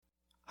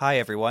Hi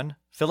everyone,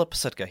 Philip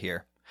Pasutka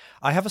here.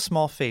 I have a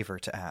small favor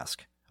to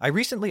ask. I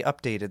recently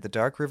updated the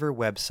Dark River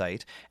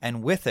website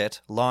and with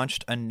it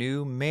launched a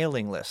new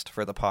mailing list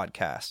for the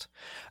podcast.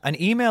 An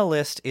email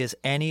list is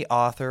any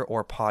author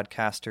or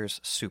podcaster's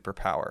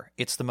superpower.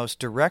 It's the most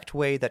direct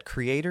way that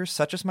creators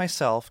such as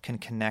myself can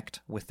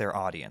connect with their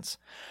audience.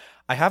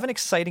 I have an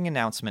exciting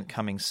announcement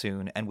coming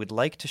soon and would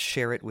like to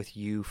share it with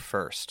you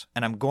first,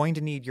 and I'm going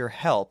to need your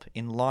help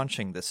in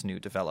launching this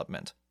new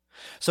development.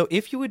 So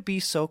if you would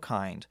be so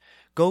kind,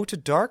 go to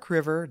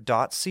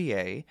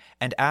darkriver.ca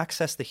and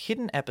access the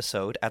hidden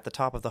episode at the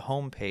top of the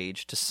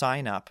homepage to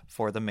sign up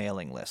for the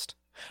mailing list.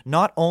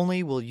 Not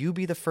only will you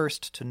be the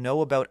first to know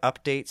about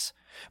updates,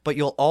 but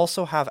you'll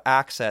also have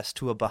access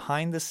to a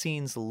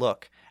behind-the-scenes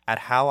look at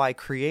how I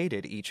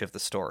created each of the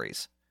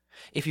stories.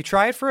 If you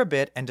try it for a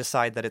bit and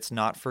decide that it's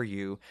not for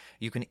you,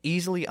 you can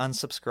easily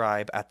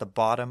unsubscribe at the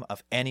bottom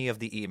of any of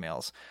the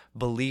emails.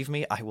 Believe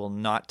me, I will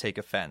not take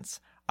offense.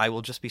 I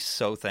will just be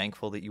so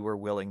thankful that you were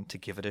willing to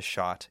give it a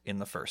shot in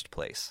the first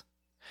place.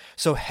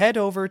 So head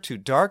over to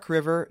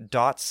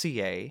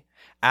darkriver.ca,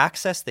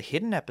 access the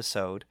hidden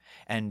episode,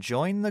 and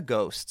join the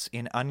ghosts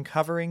in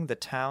uncovering the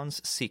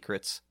town's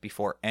secrets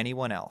before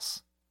anyone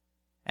else.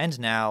 And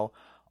now,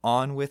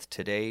 on with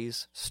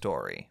today's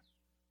story.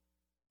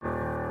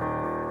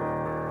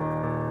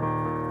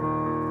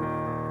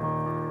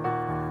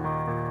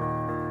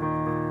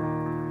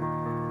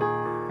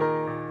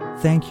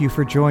 Thank you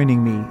for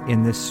joining me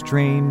in this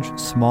strange,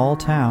 small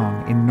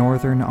town in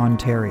northern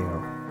Ontario.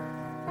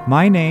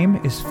 My name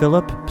is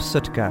Philip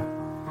Pasutka.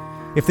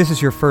 If this is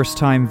your first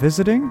time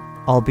visiting,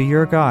 I'll be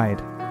your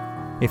guide.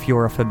 If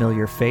you're a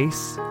familiar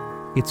face,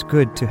 it's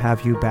good to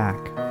have you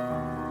back.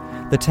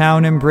 The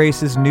town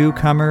embraces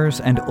newcomers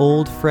and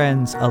old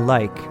friends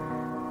alike,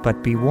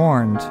 but be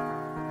warned,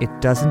 it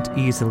doesn't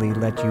easily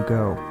let you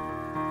go.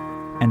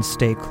 And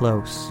stay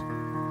close,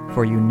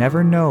 for you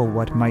never know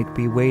what might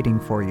be waiting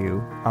for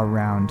you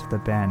around the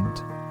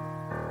bend.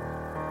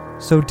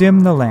 So dim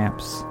the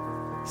lamps,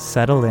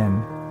 settle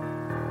in.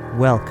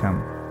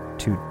 Welcome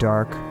to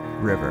Dark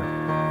River.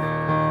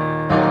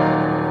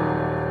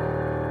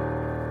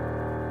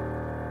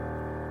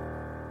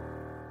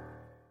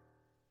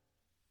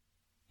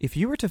 If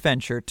you were to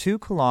venture 2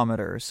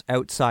 kilometers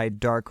outside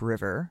Dark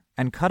River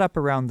and cut up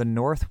around the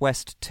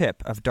northwest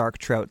tip of Dark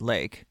Trout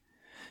Lake,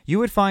 you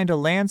would find a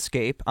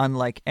landscape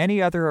unlike any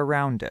other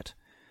around it,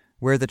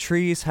 where the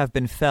trees have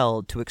been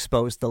felled to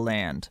expose the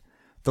land,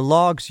 the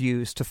logs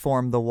used to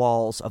form the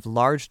walls of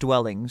large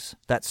dwellings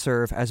that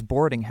serve as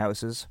boarding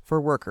houses for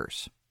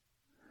workers.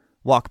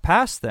 Walk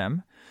past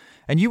them,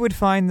 and you would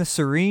find the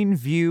serene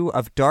view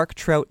of Dark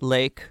Trout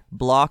Lake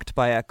blocked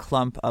by a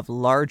clump of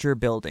larger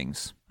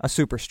buildings, a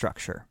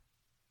superstructure.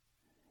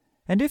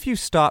 And if you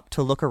stopped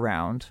to look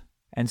around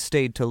and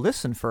stayed to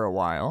listen for a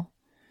while,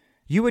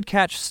 you would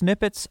catch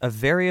snippets of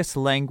various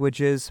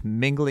languages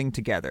mingling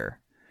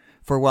together,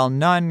 for while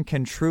none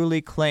can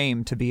truly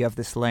claim to be of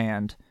this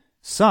land,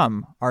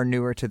 some are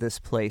newer to this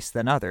place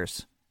than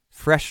others,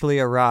 freshly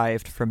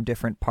arrived from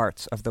different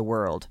parts of the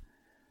world,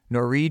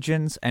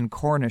 Norwegians and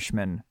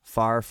Cornishmen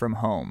far from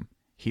home,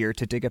 here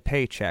to dig a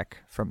paycheck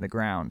from the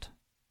ground.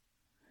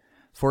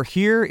 For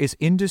here is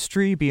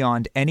industry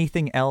beyond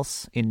anything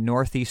else in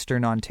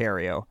northeastern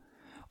Ontario,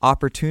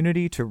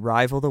 opportunity to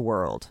rival the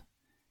world.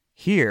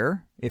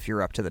 Here, if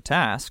you're up to the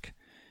task,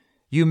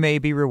 you may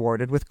be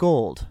rewarded with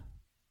gold,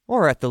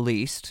 or at the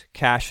least,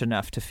 cash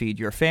enough to feed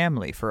your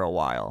family for a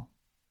while.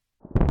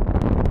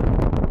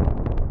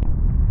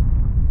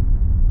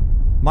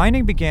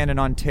 Mining began in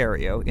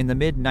Ontario in the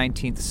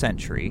mid-19th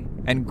century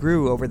and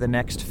grew over the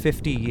next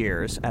 50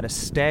 years at a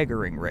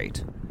staggering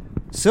rate.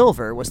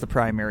 Silver was the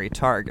primary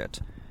target,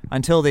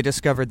 until they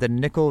discovered the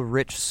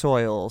nickel-rich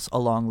soils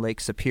along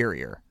Lake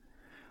Superior.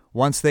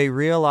 Once they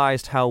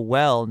realized how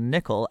well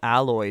nickel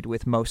alloyed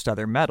with most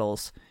other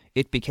metals,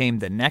 it became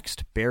the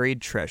next buried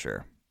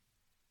treasure.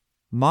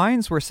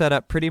 Mines were set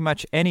up pretty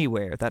much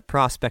anywhere that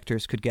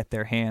prospectors could get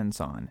their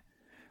hands on,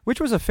 which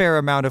was a fair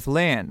amount of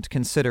land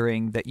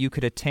considering that you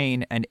could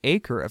attain an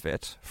acre of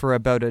it for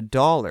about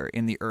 $1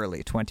 in the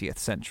early 20th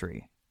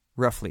century,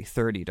 roughly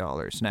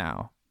 $30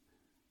 now.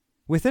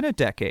 Within a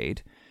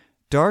decade,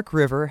 Dark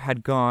River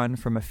had gone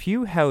from a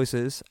few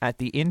houses at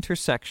the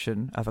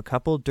intersection of a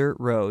couple dirt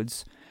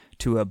roads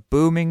to a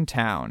booming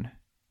town,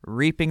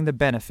 reaping the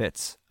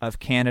benefits of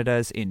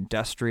Canada's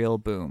industrial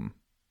boom.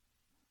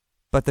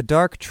 But the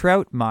Dark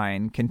Trout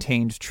mine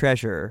contained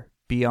treasure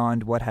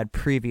beyond what had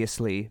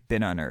previously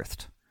been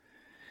unearthed.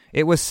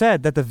 It was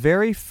said that the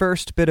very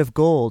first bit of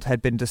gold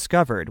had been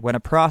discovered when a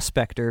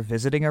prospector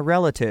visiting a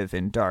relative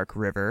in Dark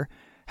River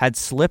had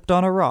slipped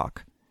on a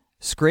rock,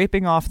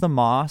 scraping off the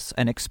moss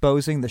and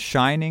exposing the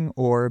shining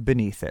ore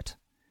beneath it.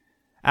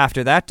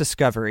 After that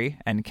discovery,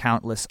 and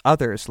countless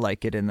others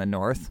like it in the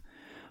north,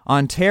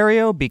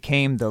 Ontario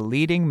became the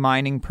leading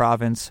mining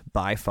province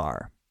by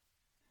far.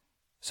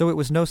 So it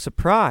was no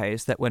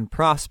surprise that when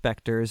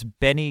prospectors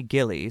Benny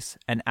Gillies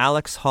and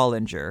Alex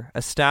Hollinger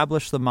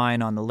established the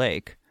mine on the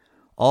lake,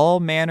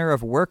 all manner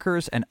of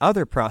workers and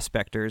other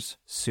prospectors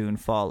soon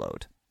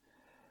followed.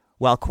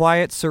 While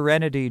quiet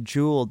serenity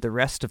jeweled the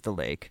rest of the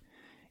lake,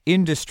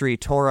 industry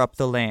tore up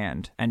the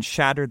land and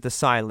shattered the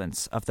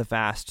silence of the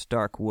vast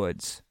dark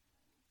woods.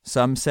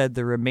 Some said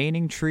the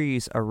remaining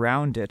trees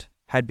around it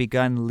had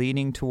begun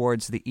leaning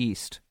towards the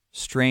east,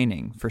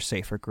 straining for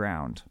safer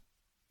ground.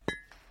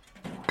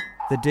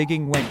 The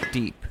digging went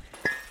deep,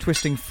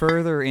 twisting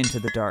further into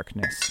the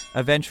darkness,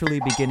 eventually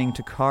beginning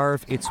to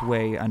carve its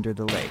way under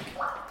the lake.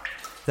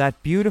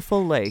 That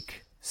beautiful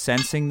lake,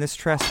 sensing this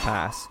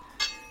trespass,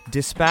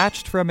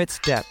 dispatched from its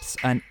depths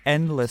an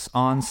endless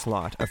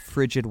onslaught of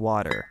frigid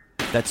water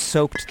that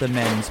soaked the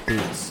men's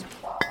boots,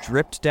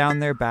 dripped down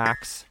their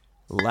backs,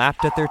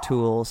 lapped at their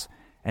tools,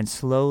 and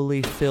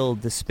slowly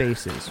filled the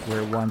spaces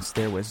where once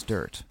there was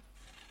dirt.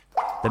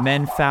 The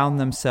men found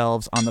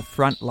themselves on the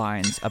front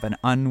lines of an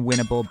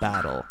unwinnable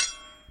battle,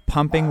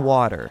 pumping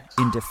water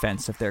in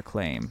defense of their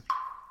claim.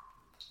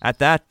 At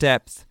that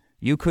depth,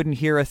 you couldn't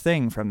hear a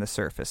thing from the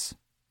surface.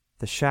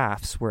 The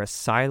shafts were as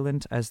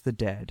silent as the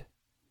dead.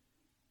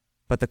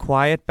 But the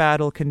quiet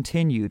battle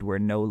continued where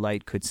no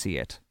light could see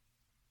it.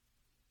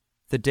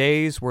 The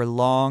days were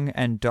long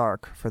and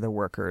dark for the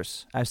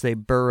workers as they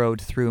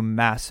burrowed through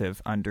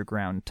massive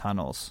underground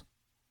tunnels.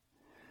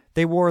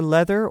 They wore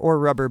leather or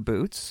rubber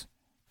boots,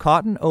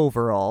 cotton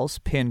overalls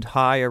pinned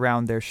high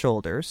around their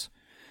shoulders,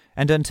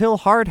 and until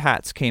hard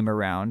hats came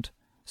around,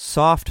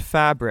 soft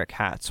fabric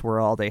hats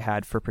were all they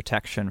had for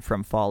protection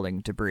from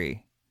falling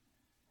debris.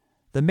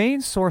 The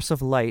main source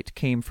of light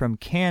came from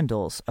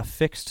candles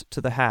affixed to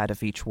the hat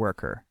of each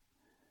worker.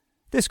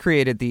 This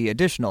created the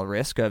additional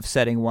risk of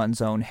setting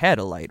one's own head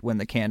alight when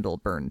the candle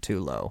burned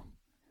too low.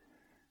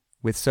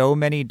 With so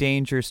many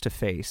dangers to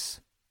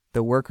face,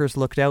 the workers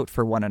looked out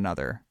for one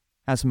another,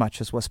 as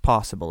much as was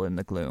possible in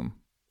the gloom.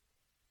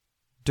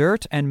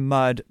 Dirt and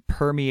mud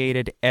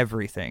permeated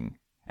everything,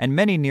 and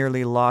many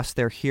nearly lost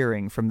their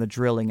hearing from the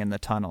drilling in the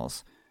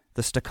tunnels,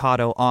 the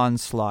staccato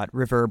onslaught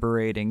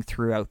reverberating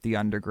throughout the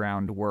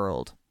underground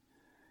world.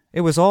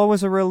 It was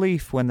always a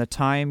relief when the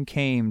time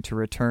came to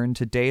return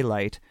to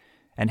daylight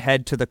and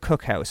head to the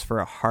cookhouse for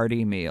a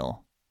hearty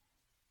meal.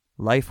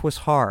 Life was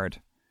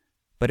hard,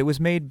 but it was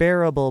made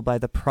bearable by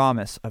the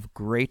promise of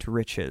great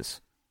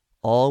riches,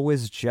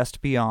 always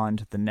just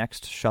beyond the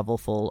next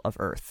shovelful of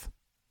earth.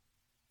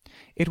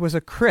 It was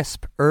a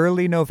crisp,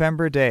 early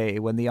November day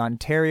when the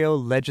Ontario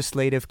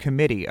Legislative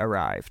Committee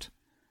arrived.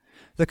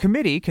 The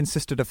committee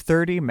consisted of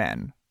 30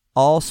 men,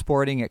 all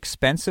sporting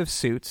expensive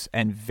suits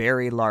and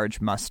very large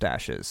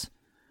mustaches.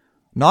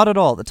 Not at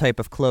all the type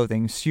of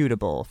clothing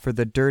suitable for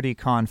the dirty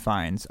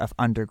confines of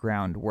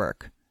underground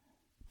work.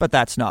 But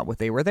that's not what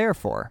they were there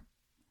for.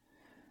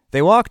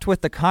 They walked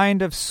with the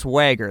kind of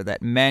swagger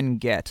that men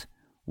get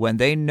when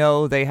they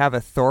know they have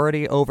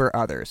authority over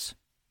others.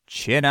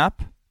 Chin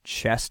up,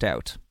 chest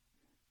out.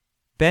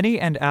 Benny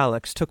and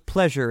Alex took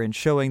pleasure in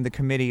showing the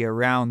committee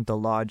around the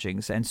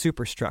lodgings and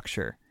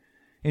superstructure,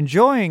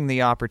 enjoying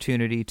the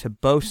opportunity to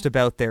boast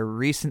about their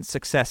recent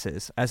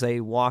successes as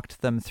they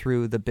walked them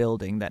through the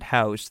building that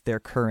housed their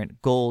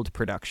current gold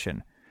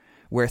production,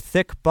 where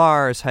thick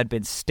bars had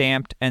been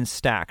stamped and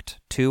stacked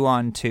 2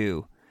 on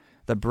 2,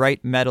 the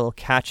bright metal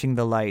catching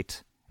the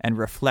light and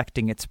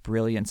reflecting its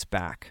brilliance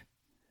back.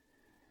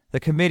 The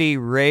committee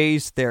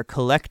raised their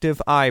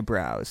collective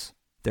eyebrows,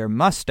 their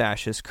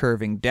mustaches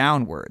curving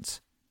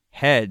downwards,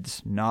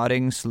 heads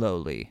nodding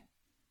slowly.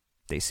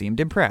 They seemed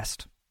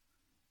impressed.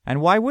 And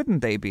why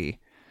wouldn't they be?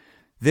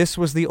 This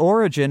was the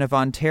origin of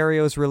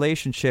Ontario's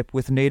relationship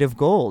with native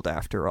gold,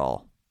 after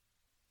all.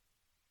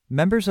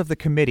 Members of the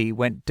committee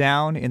went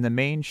down in the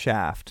main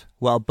shaft,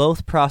 while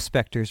both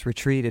prospectors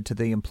retreated to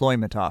the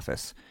employment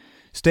office,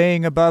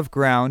 staying above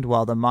ground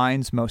while the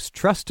mine's most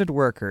trusted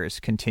workers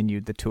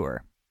continued the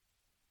tour.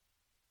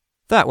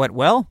 "That went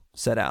well,"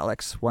 said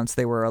Alex, once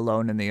they were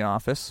alone in the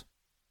office.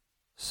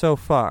 "So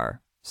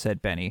far,"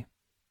 said Benny.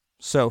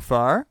 "So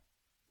far?"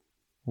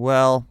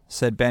 "Well,"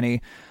 said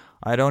Benny,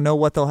 "I don't know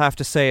what they'll have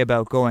to say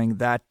about going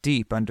that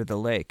deep under the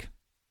lake."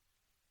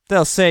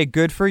 "They'll say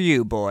good for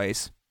you,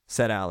 boys,"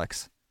 said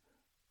Alex.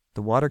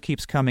 "The water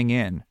keeps coming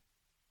in.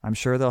 I'm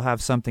sure they'll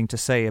have something to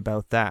say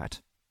about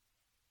that."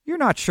 "You're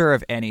not sure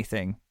of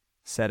anything,"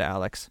 said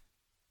Alex.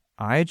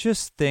 "I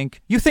just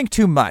think—" "You think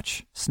too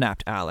much,"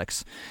 snapped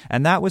Alex,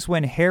 and that was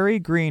when Harry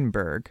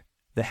Greenberg,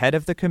 the head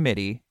of the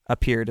committee,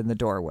 appeared in the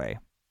doorway.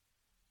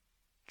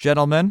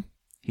 "Gentlemen,"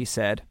 he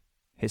said,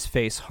 his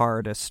face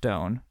hard as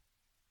stone.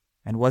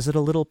 And was it a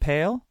little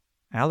pale?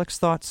 Alex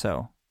thought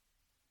so.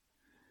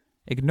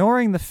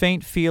 Ignoring the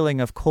faint feeling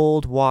of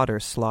cold water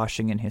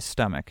sloshing in his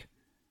stomach,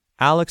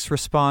 Alex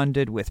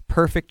responded with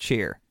perfect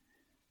cheer.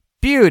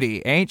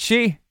 "Beauty, ain't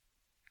she?"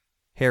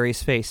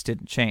 Harry's face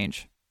didn't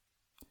change.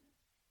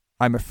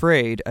 "I'm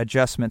afraid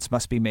adjustments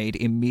must be made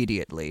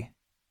immediately."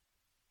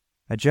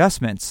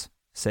 "Adjustments?"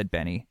 said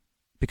Benny.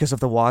 "Because of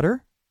the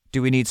water?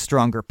 Do we need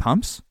stronger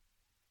pumps?"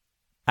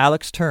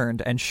 Alex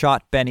turned and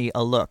shot Benny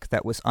a look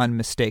that was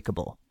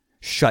unmistakable.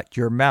 "Shut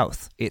your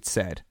mouth," it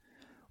said.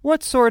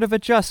 "What sort of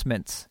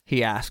adjustments?"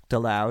 he asked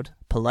aloud,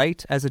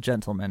 polite as a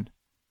gentleman.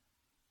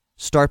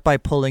 "Start by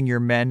pulling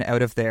your men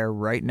out of there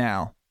right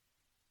now."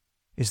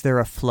 "Is there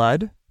a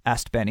flood?"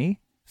 asked Benny,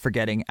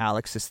 forgetting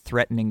Alex's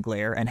threatening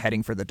glare and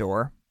heading for the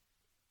door.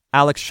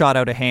 Alex shot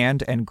out a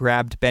hand and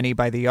grabbed Benny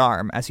by the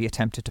arm as he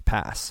attempted to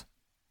pass.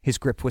 His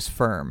grip was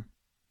firm.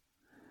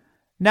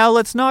 "Now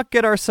let's not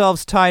get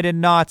ourselves tied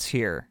in knots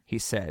here," he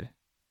said.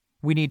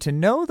 "We need to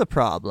know the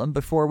problem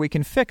before we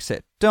can fix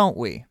it, don't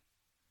we?"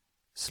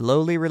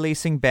 Slowly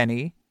releasing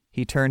Benny,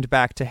 he turned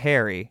back to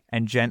Harry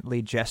and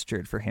gently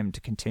gestured for him to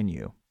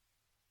continue.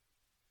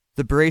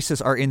 "The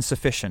braces are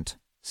insufficient,"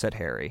 said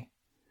Harry.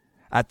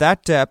 "At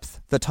that depth,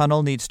 the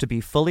tunnel needs to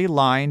be fully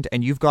lined,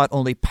 and you've got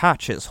only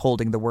patches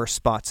holding the worst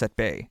spots at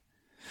bay.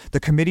 The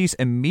committee's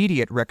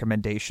immediate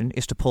recommendation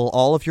is to pull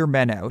all of your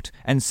men out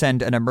and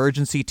send an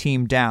emergency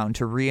team down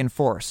to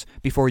reinforce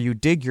before you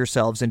dig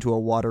yourselves into a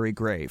watery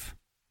grave."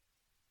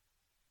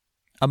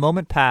 A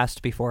moment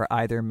passed before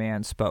either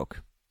man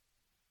spoke.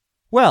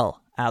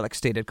 "Well," Alex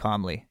stated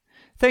calmly,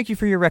 "thank you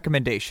for your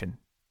recommendation."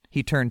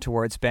 He turned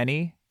towards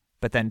Benny,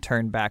 but then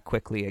turned back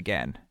quickly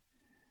again.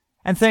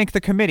 "And thank the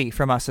committee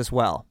from us as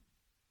well."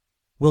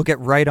 "We'll get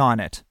right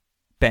on it,"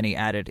 Benny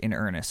added in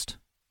earnest.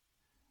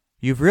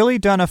 "You've really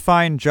done a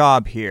fine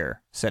job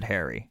here," said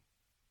Harry.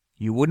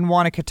 "You wouldn't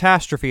want a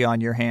catastrophe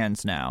on your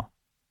hands now.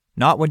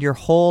 Not when your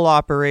whole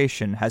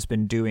operation has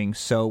been doing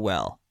so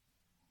well."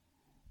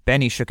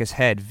 Benny shook his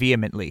head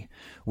vehemently.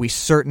 "We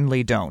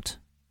certainly don't."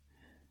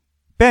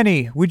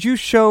 "Benny, would you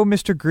show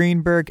Mr.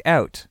 Greenberg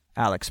out?"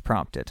 Alex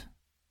prompted.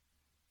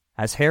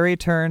 As Harry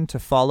turned to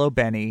follow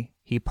Benny,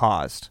 he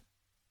paused.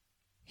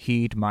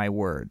 "Heed my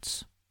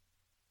words."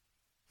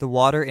 The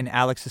water in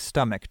Alex's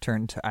stomach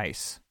turned to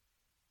ice.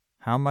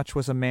 How much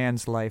was a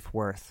man's life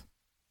worth?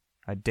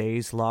 A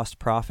day's lost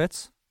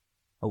profits?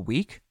 A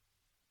week?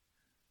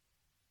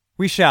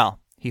 "We shall,"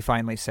 he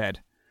finally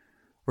said.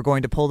 "We're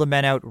going to pull the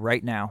men out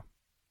right now."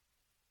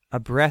 A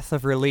breath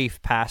of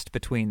relief passed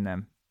between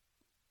them.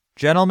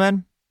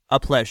 "Gentlemen, a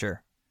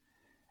pleasure."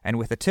 And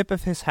with a tip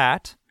of his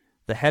hat,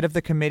 the head of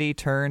the committee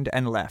turned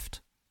and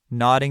left,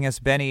 nodding as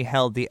Benny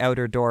held the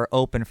outer door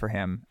open for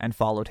him and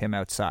followed him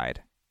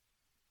outside.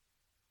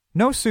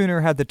 No sooner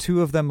had the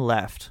two of them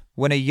left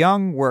when a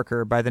young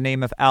worker by the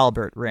name of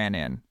Albert ran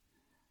in.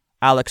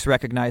 Alex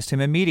recognized him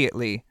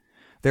immediately.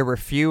 There were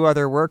few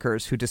other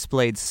workers who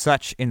displayed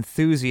such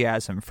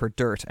enthusiasm for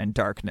dirt and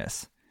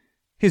darkness.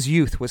 His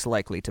youth was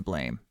likely to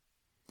blame.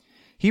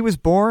 He was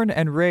born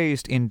and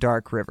raised in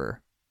Dark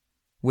River,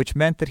 which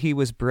meant that he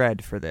was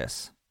bred for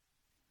this.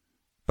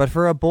 But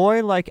for a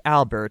boy like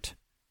Albert,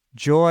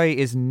 joy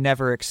is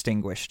never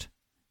extinguished.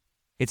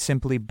 It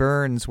simply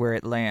burns where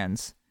it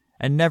lands,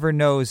 and never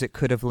knows it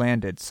could have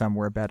landed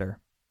somewhere better.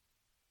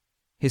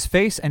 His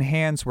face and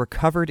hands were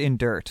covered in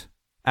dirt,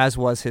 as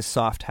was his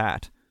soft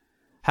hat.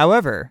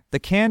 However, the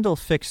candle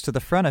fixed to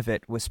the front of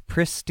it was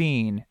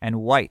pristine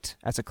and white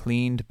as a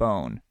cleaned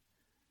bone.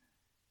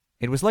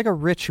 It was like a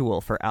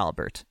ritual for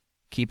Albert,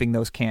 keeping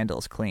those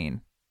candles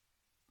clean.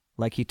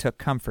 Like he took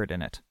comfort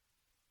in it.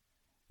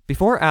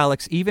 Before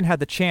Alex even had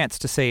the chance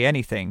to say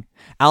anything,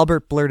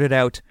 Albert blurted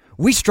out,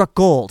 "We struck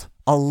gold!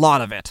 A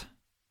lot of it!"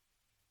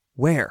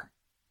 "Where?"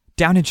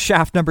 "Down in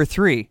shaft number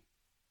 3.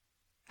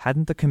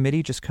 Hadn't the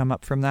committee just come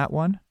up from that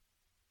one?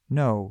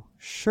 No,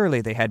 surely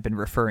they had been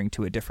referring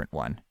to a different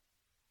one.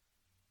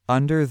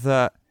 "Under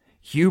the—"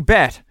 "You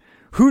bet!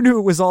 Who knew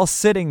it was all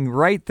sitting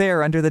right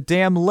there under the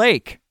damn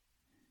lake?"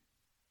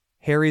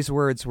 Harry's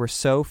words were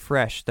so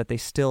fresh that they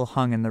still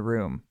hung in the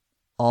room,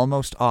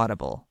 almost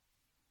audible.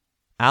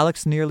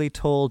 Alex nearly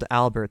told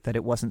Albert that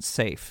it wasn't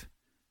safe,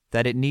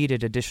 that it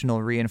needed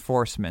additional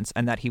reinforcements,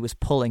 and that he was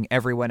pulling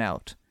everyone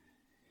out.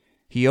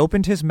 He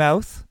opened his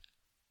mouth.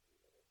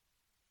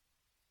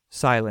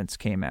 Silence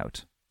came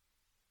out.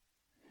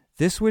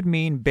 This would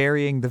mean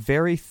burying the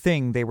very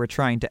thing they were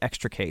trying to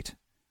extricate.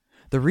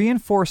 The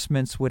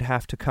reinforcements would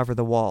have to cover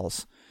the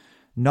walls.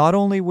 Not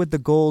only would the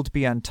gold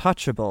be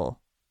untouchable,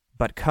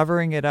 but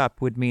covering it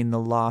up would mean the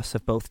loss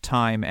of both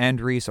time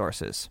and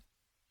resources.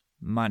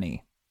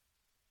 Money.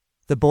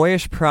 The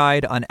boyish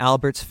pride on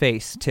Albert's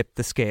face tipped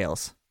the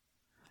scales.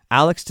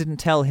 Alex didn't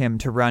tell him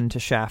to run to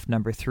shaft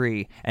number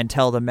 3 and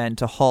tell the men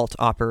to halt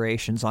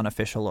operations on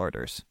official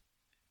orders.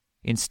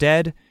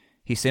 Instead,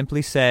 he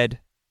simply said,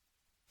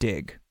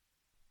 "Dig."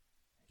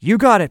 "You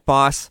got it,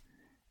 boss!"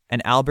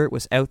 And Albert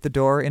was out the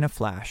door in a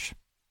flash.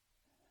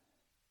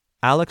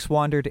 Alex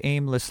wandered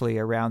aimlessly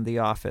around the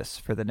office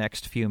for the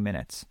next few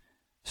minutes,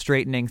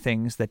 straightening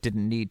things that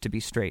didn't need to be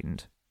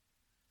straightened.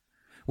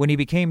 When he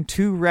became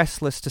too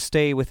restless to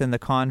stay within the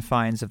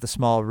confines of the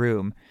small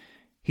room,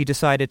 he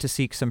decided to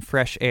seek some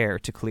fresh air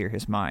to clear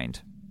his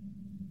mind.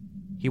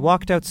 He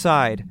walked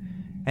outside,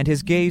 and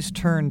his gaze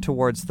turned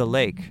towards the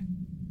lake.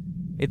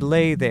 It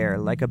lay there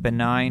like a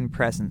benign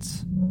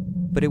presence,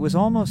 but it was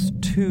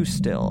almost too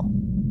still.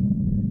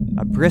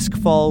 A brisk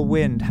fall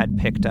wind had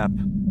picked up,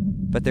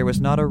 but there was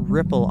not a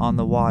ripple on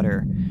the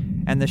water,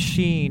 and the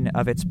sheen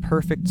of its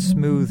perfect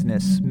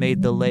smoothness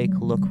made the lake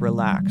look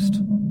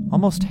relaxed,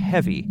 almost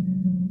heavy,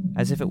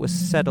 as if it was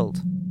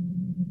settled.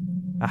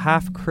 A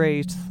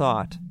half-crazed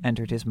thought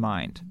entered his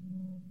mind.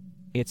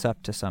 It's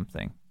up to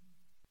something.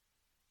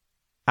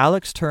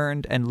 Alex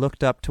turned and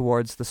looked up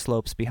towards the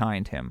slopes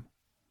behind him.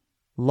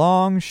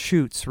 Long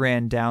chutes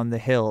ran down the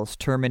hills,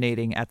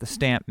 terminating at the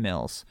stamp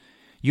mills,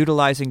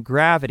 utilizing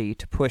gravity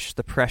to push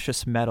the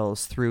precious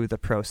metals through the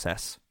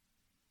process.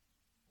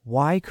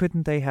 Why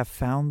couldn't they have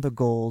found the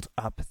gold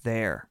up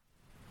there?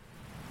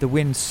 The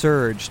wind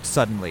surged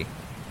suddenly.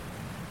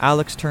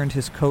 Alex turned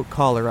his coat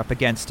collar up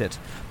against it,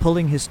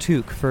 pulling his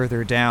toque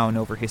further down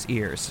over his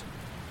ears.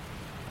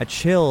 A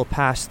chill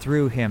passed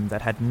through him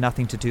that had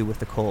nothing to do with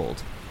the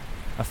cold,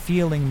 a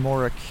feeling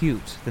more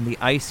acute than the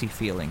icy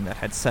feeling that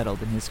had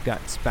settled in his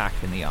guts back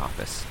in the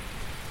office.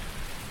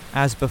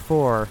 As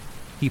before,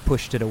 he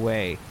pushed it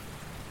away,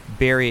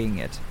 burying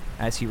it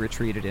as he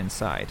retreated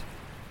inside.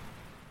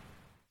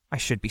 I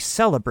should be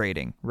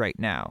celebrating right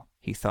now,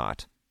 he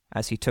thought,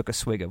 as he took a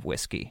swig of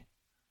whiskey.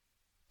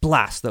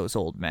 Blast those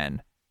old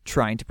men,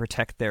 trying to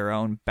protect their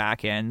own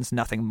back ends,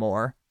 nothing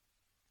more.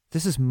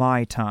 This is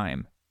my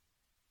time.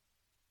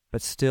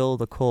 But still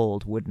the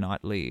cold would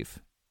not leave.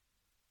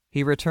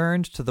 He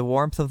returned to the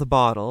warmth of the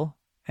bottle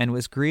and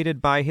was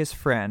greeted by his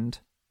friend,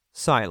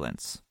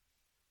 Silence.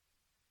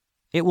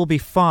 It will be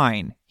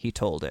fine, he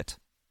told it.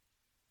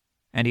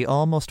 And he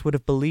almost would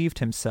have believed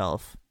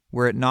himself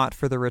were it not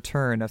for the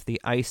return of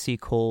the icy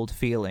cold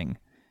feeling,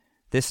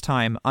 this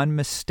time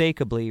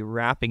unmistakably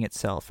wrapping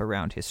itself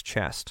around his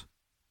chest.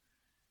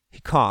 He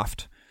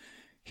coughed.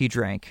 He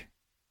drank.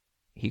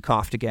 He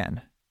coughed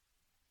again.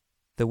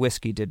 The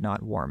whiskey did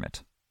not warm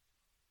it.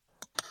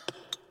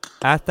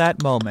 At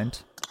that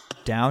moment,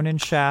 down in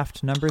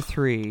shaft number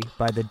 3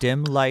 by the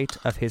dim light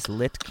of his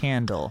lit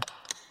candle,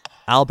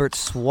 Albert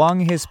swung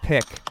his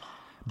pick,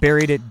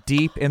 buried it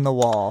deep in the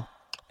wall,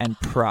 and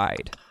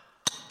pried.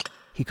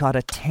 He caught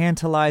a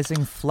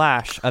tantalizing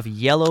flash of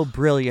yellow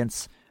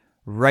brilliance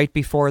right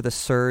before the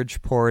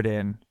surge poured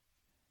in.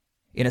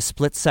 In a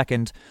split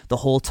second, the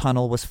whole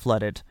tunnel was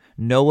flooded.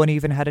 No one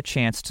even had a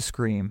chance to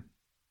scream.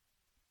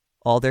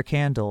 All their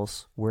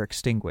candles were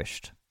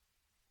extinguished.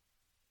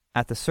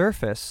 At the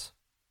surface,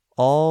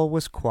 all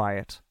was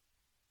quiet.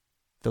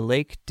 The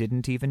lake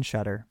didn't even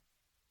shudder.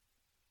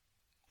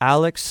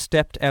 Alex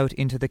stepped out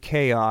into the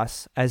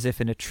chaos as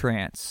if in a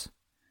trance.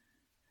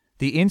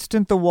 The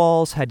instant the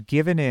walls had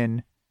given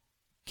in,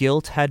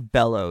 guilt had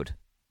bellowed,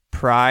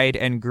 pride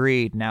and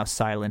greed now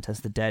silent as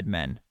the dead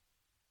men,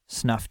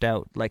 snuffed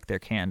out like their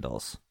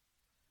candles.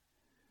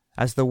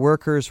 As the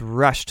workers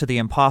rushed to the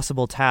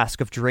impossible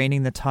task of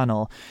draining the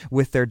tunnel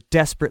with their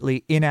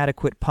desperately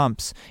inadequate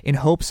pumps in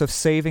hopes of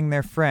saving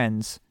their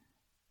friends,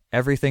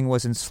 everything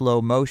was in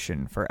slow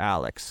motion for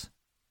Alex.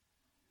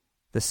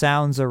 The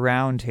sounds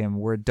around him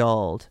were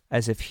dulled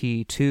as if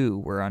he too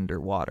were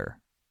underwater.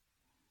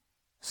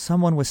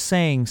 Someone was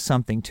saying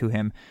something to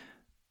him,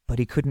 but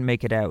he couldn't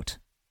make it out.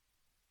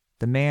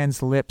 The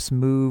man's lips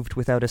moved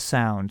without a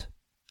sound,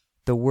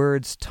 the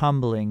words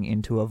tumbling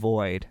into a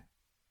void.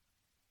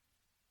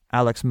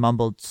 Alex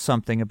mumbled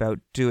something about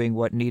doing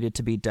what needed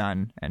to be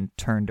done and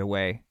turned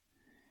away.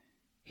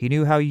 He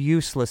knew how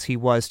useless he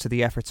was to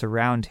the efforts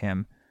around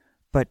him,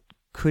 but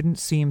couldn't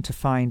seem to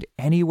find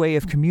any way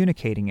of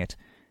communicating it,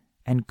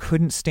 and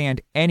couldn't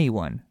stand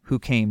anyone who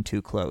came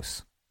too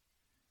close.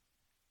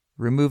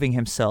 Removing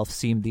himself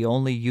seemed the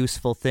only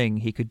useful thing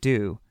he could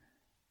do,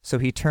 so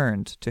he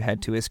turned to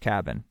head to his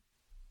cabin.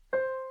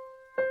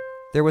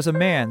 There was a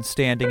man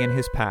standing in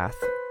his path,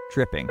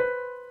 dripping.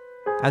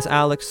 As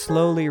Alex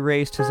slowly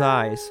raised his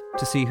eyes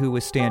to see who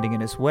was standing in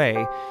his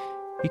way,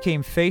 he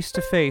came face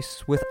to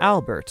face with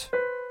Albert,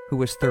 who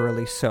was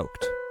thoroughly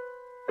soaked.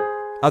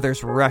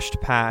 Others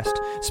rushed past,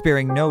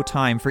 sparing no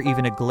time for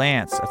even a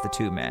glance of the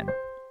two men.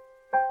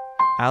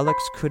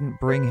 Alex couldn't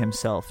bring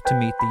himself to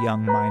meet the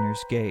young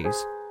miner's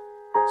gaze,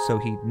 so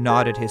he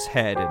nodded his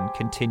head and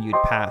continued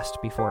past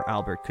before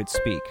Albert could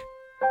speak.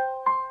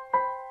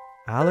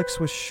 Alex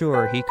was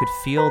sure he could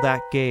feel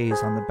that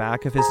gaze on the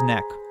back of his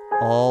neck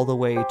all the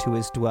way to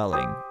his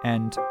dwelling,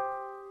 and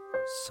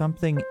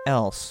something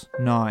else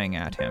gnawing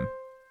at him.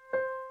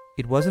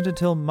 It wasn't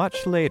until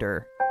much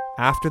later,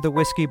 after the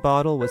whiskey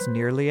bottle was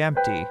nearly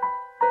empty,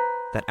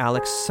 that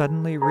Alex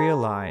suddenly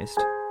realized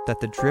that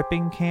the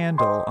dripping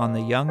candle on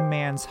the young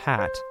man's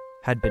hat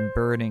had been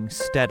burning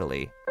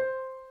steadily,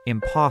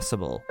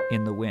 impossible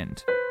in the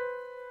wind.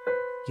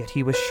 Yet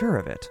he was sure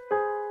of it.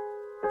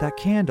 That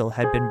candle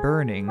had been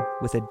burning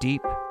with a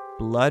deep,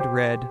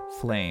 blood-red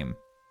flame.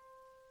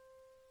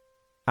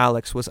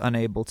 Alex was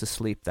unable to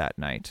sleep that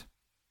night.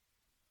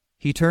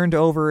 He turned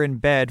over in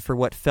bed for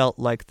what felt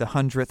like the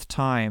 100th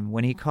time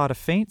when he caught a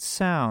faint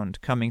sound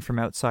coming from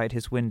outside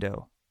his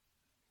window.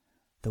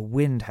 The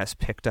wind has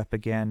picked up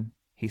again,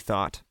 he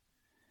thought.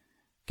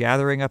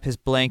 Gathering up his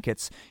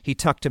blankets, he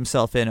tucked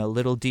himself in a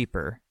little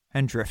deeper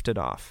and drifted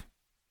off.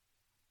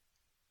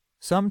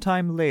 Some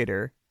time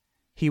later,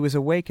 he was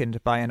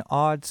awakened by an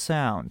odd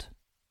sound.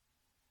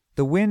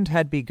 The wind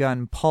had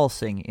begun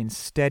pulsing in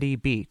steady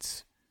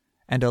beats,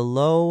 and a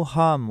low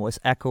hum was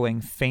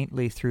echoing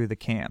faintly through the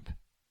camp.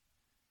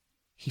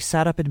 He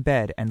sat up in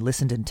bed and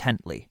listened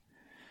intently.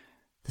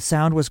 The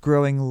sound was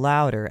growing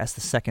louder as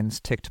the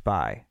seconds ticked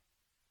by.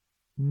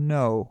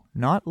 No,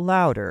 not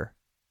louder,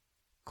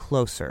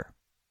 closer.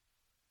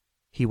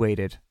 He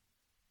waited,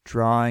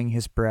 drawing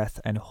his breath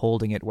and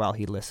holding it while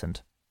he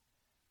listened.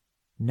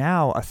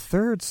 Now a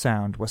third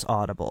sound was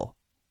audible,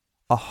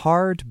 a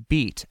hard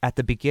beat at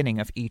the beginning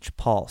of each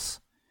pulse.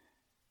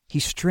 He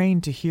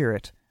strained to hear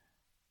it,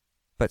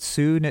 but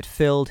soon it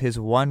filled his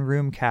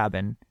one-room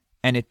cabin,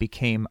 and it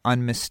became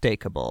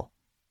unmistakable,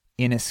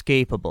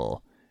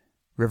 inescapable,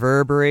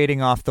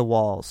 reverberating off the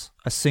walls,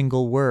 a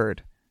single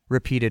word,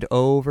 repeated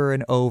over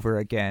and over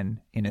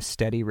again in a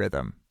steady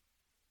rhythm.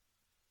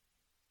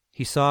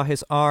 He saw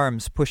his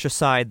arms push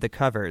aside the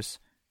covers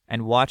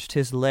and watched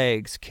his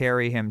legs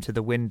carry him to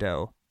the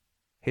window,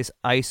 his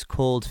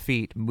ice-cold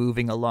feet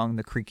moving along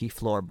the creaky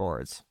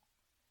floorboards.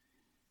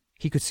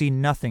 He could see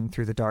nothing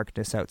through the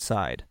darkness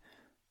outside,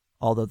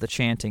 although the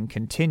chanting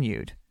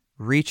continued,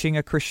 reaching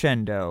a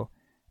crescendo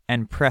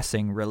and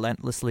pressing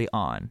relentlessly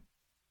on.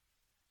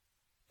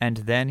 And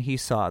then he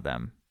saw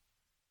them.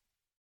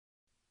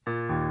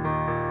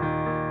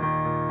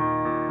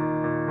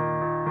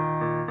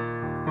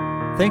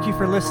 Thank you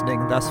for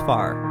listening thus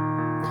far.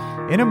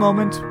 In a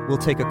moment, we'll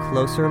take a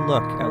closer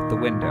look out the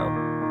window.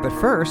 But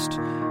first,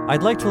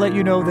 I'd like to let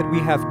you know that we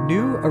have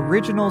new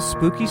original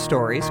spooky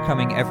stories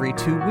coming every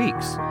 2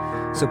 weeks.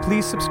 So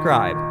please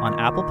subscribe on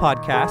Apple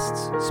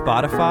Podcasts,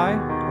 Spotify,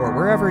 or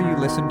wherever you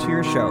listen to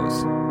your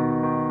shows.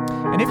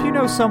 And if you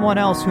know someone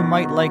else who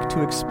might like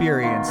to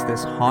experience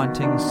this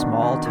haunting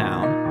small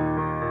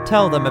town,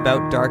 tell them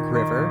about Dark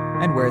River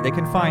and where they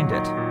can find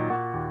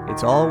it.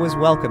 It's always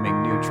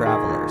welcoming new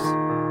travelers.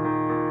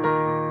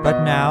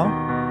 But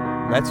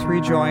now, let's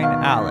rejoin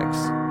Alex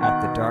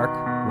at the dark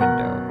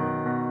window.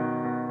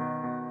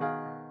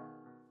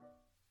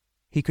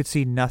 He could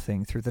see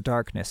nothing through the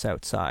darkness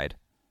outside,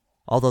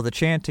 although the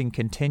chanting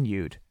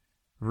continued,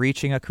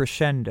 reaching a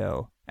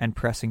crescendo and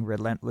pressing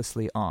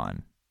relentlessly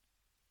on.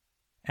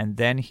 And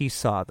then he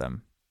saw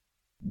them.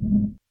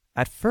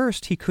 At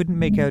first, he couldn't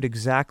make out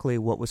exactly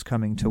what was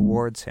coming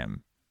towards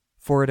him,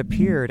 for it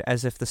appeared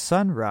as if the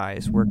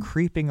sunrise were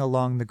creeping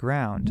along the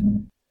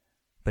ground.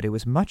 But it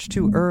was much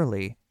too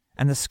early,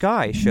 and the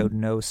sky showed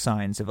no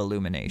signs of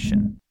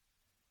illumination.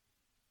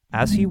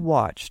 As he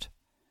watched,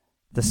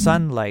 the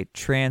sunlight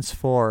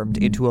transformed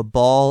into a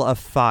ball of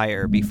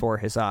fire before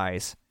his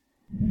eyes.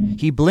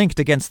 He blinked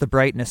against the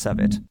brightness of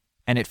it,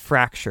 and it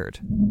fractured,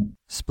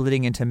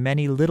 splitting into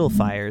many little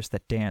fires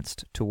that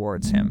danced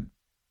towards him.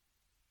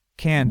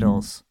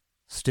 Candles,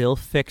 still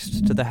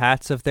fixed to the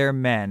hats of their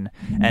men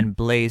and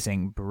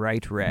blazing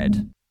bright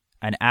red,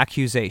 an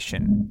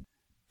accusation,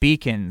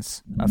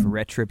 beacons of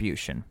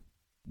retribution.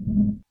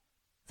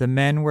 The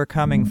men were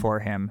coming for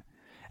him,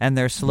 and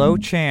their slow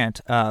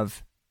chant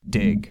of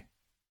dig,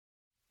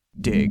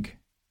 dig,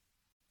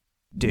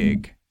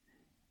 dig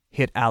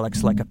hit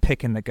Alex like a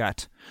pick in the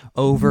gut,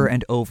 over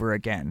and over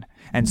again,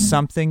 and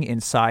something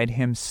inside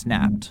him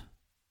snapped.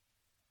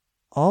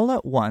 All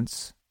at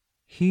once,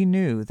 he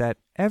knew that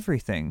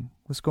everything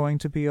was going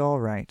to be all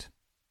right.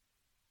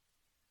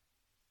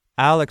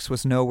 Alex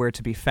was nowhere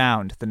to be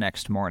found the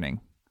next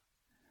morning.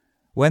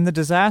 When the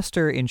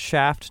disaster in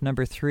shaft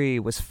number 3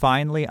 was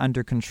finally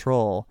under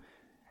control,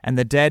 and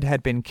the dead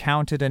had been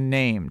counted and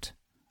named,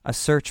 a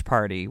search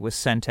party was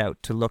sent out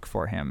to look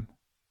for him.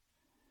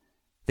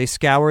 They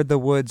scoured the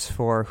woods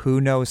for who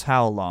knows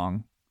how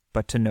long,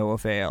 but to no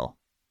avail.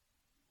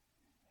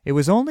 It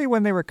was only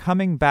when they were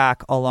coming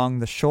back along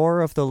the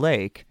shore of the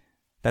lake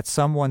that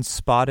someone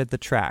spotted the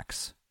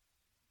tracks.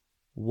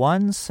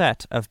 One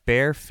set of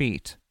bare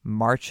feet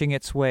marching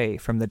its way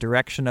from the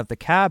direction of the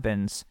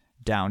cabins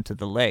down to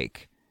the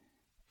lake,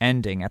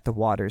 ending at the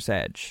water's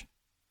edge.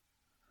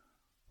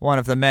 One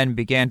of the men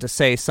began to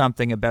say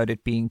something about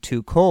it being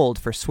too cold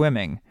for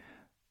swimming,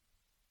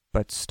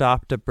 but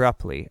stopped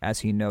abruptly as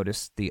he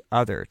noticed the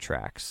other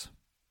tracks.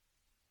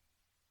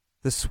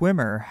 The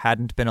swimmer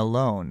hadn't been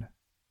alone.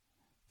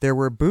 There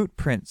were boot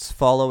prints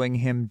following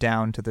him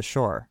down to the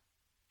shore,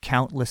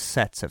 countless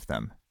sets of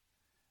them.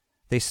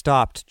 They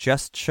stopped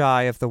just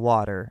shy of the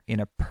water in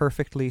a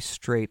perfectly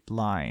straight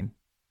line.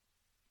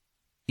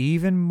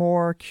 Even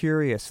more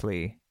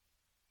curiously,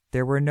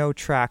 there were no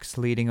tracks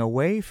leading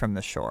away from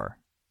the shore.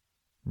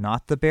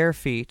 Not the bare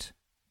feet,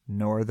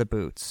 nor the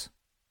boots.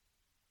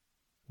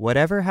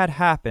 Whatever had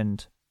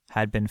happened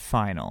had been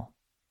final.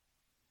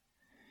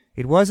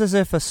 It was as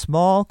if a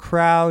small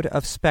crowd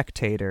of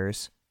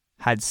spectators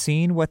had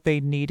seen what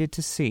they needed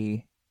to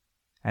see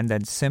and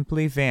then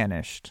simply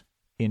vanished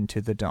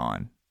into the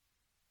dawn.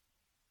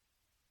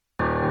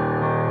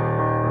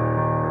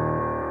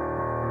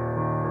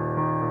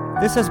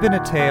 This has been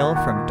a tale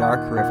from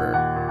Dark River,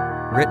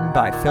 written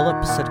by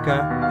Philip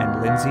Sitka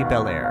and Lindsay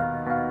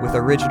Belair, with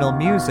original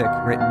music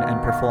written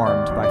and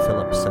performed by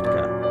Philip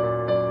Sitka.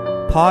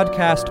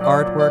 Podcast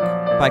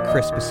artwork by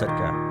Chris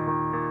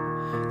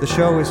Pasitka. The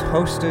show is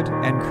hosted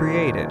and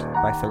created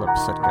by Philip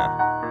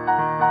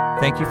Sitka.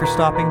 Thank you for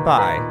stopping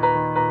by,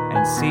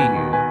 and see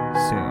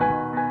you soon.